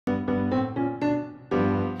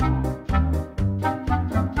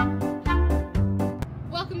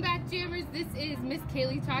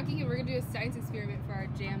Haley talking, and we're gonna do a science experiment for our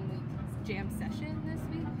jam session this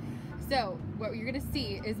week. So what you're gonna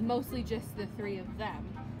see is mostly just the three of them,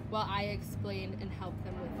 while I explain and help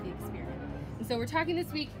them with the experiment. And so we're talking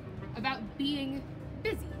this week about being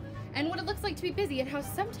busy, and what it looks like to be busy, and how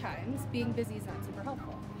sometimes being busy is not super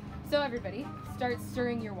helpful. So everybody, start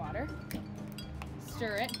stirring your water.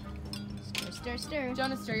 Stir it. Stir, stir, stir.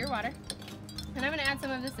 Jonah, stir your water. And I'm gonna add some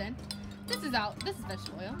of this in. This is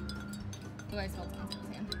vegetable oil. Oh, I smell it on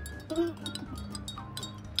his hand.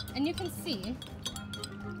 And you can see,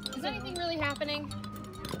 is anything really happening?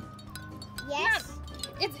 Yes.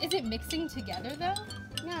 Is it mixing together though?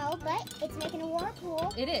 No, but it's making a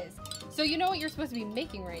whirlpool. It is. So you know what you're supposed to be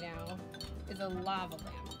making right now is a lava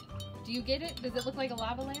lamp. Do you get it? Does it look like a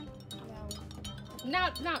lava lamp? No.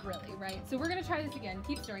 Not really, right? So we're gonna try this again.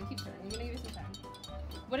 Keep stirring, keep stirring. I'm gonna give you some time.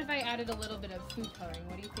 What if I added a little bit of food coloring?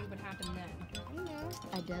 What do you think would happen then? I don't know.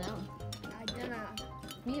 I don't know. I don't know.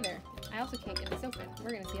 Me either. I also can't get this open.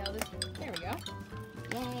 We're gonna see how this goes. There we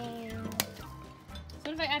go. Yay. So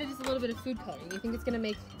what if I added just a little bit of food coloring? Do you think it's gonna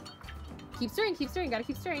make... Keep stirring, gotta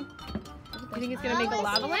keep stirring. You think it's gonna make a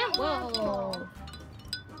lava lamp? Whoa!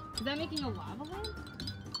 Is that making a lava lamp?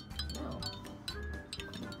 No.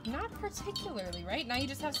 Not particularly, right? Now you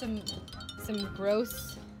just have some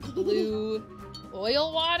gross blue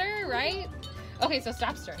oil water, right? Okay, so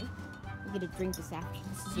stop stirring. I'm gonna drink this after.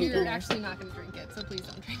 This is your You're dinner. actually not gonna drink it, so please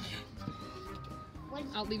don't drink it. What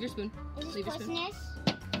I'll leave your spoon. is this Leave your spoon. poisonous?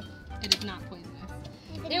 It is not poisonous.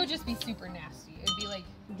 It would just be super nasty. It would be like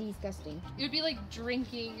Disgusting.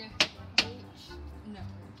 drinking. No,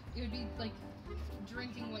 it would be like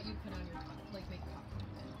drinking what you put on your cup, like make coffee.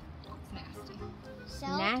 It's nasty. So,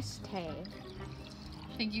 Nasty.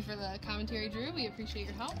 Thank you for the commentary, Drew. We appreciate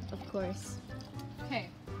your help. Of course. Okay,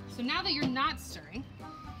 so now that you're not stirring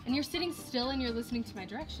and you're sitting still and you're listening to my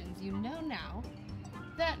directions, you know now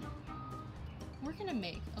that we're gonna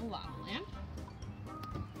make a lava lamp.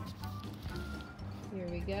 Here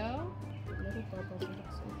we go. Little bubbles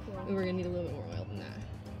are so cool. And we're gonna need a little bit more oil than that.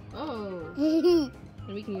 Oh,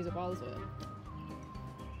 and we can use up all this oil.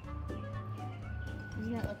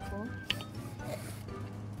 Doesn't that look cool?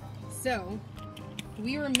 So,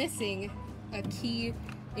 we were missing a key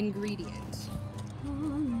ingredient.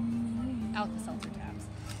 Alka-Seltzer tabs.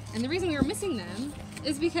 And the reason we were missing them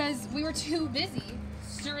is because we were too busy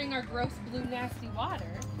stirring our gross blue nasty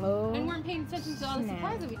water Oh. and weren't paying attention to all the Snap.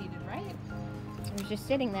 supplies that we needed, right? It was just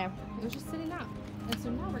sitting there. It was just sitting out. And so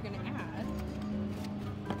now we're gonna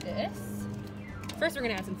add this. First we're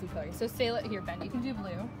gonna add some food coloring. So Sayla, here Ben, you can do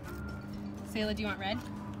blue. Sayla, do you want red?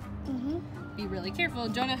 mm-hmm. Be really careful.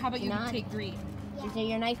 Jonah, how about you Not- take green? Is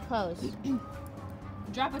your knife closed?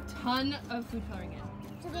 Drop a ton of food coloring in.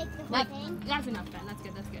 So take the whole That, thing. that's enough, Ben. That's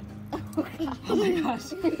good. That's good. Oh my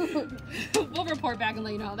gosh. We'll report back and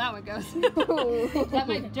let you know how that one goes. That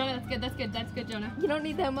might, Jonah. That's good. That's good. That's good, Jonah. You don't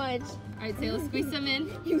need that much. All right, Sayla, squeeze some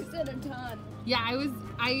in. You said a ton. Yeah,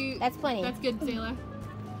 I. That's plenty. That's good, Sayla.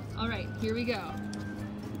 All right, here we go.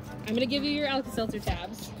 I'm gonna give you your Alka-Seltzer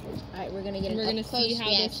tabs, All right, we're gonna get and an we're gonna up-close see how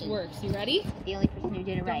reaction. this works. You ready? The only person who did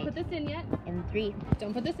it Don't right. put this in yet. In 3.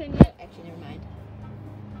 Don't put this in yet. Actually, never mind.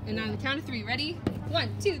 And on the count of 3, ready? 1,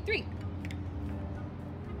 2, 3.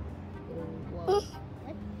 Whoa.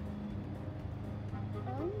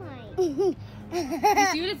 Oh my. You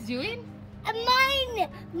see what it's doing? Mine!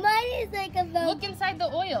 Mine is like a boat. Look inside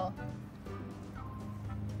the oil.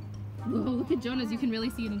 Whoa, look at Jonah's. You can really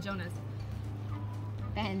see it in Jonah's.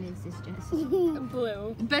 Ben is just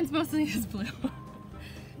Blue. Ben's mostly is blue.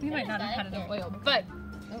 We might not have had enough oil. But,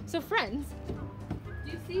 so friends,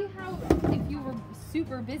 do you see how if you were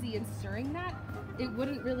super busy and stirring that, it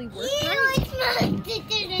wouldn't really work right?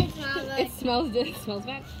 It smells it smells good. It smells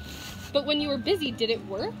bad. But when you were busy, did it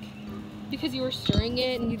work? Because you were stirring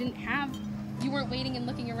it and you weren't waiting and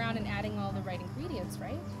looking around and adding all the right ingredients,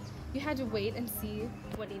 right? You had to wait and see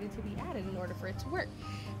what needed to be added in order for it to work.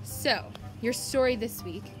 So, your story this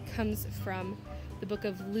week comes from the book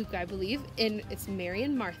of Luke, I believe, and it's Mary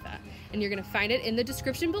and Martha. And you're gonna find it in the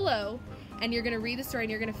description below, and you're gonna read the story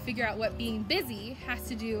and you're gonna figure out what being busy has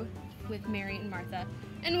to do with Mary and Martha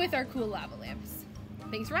and with our cool lava lamps.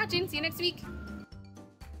 Thanks for watching. See you next week.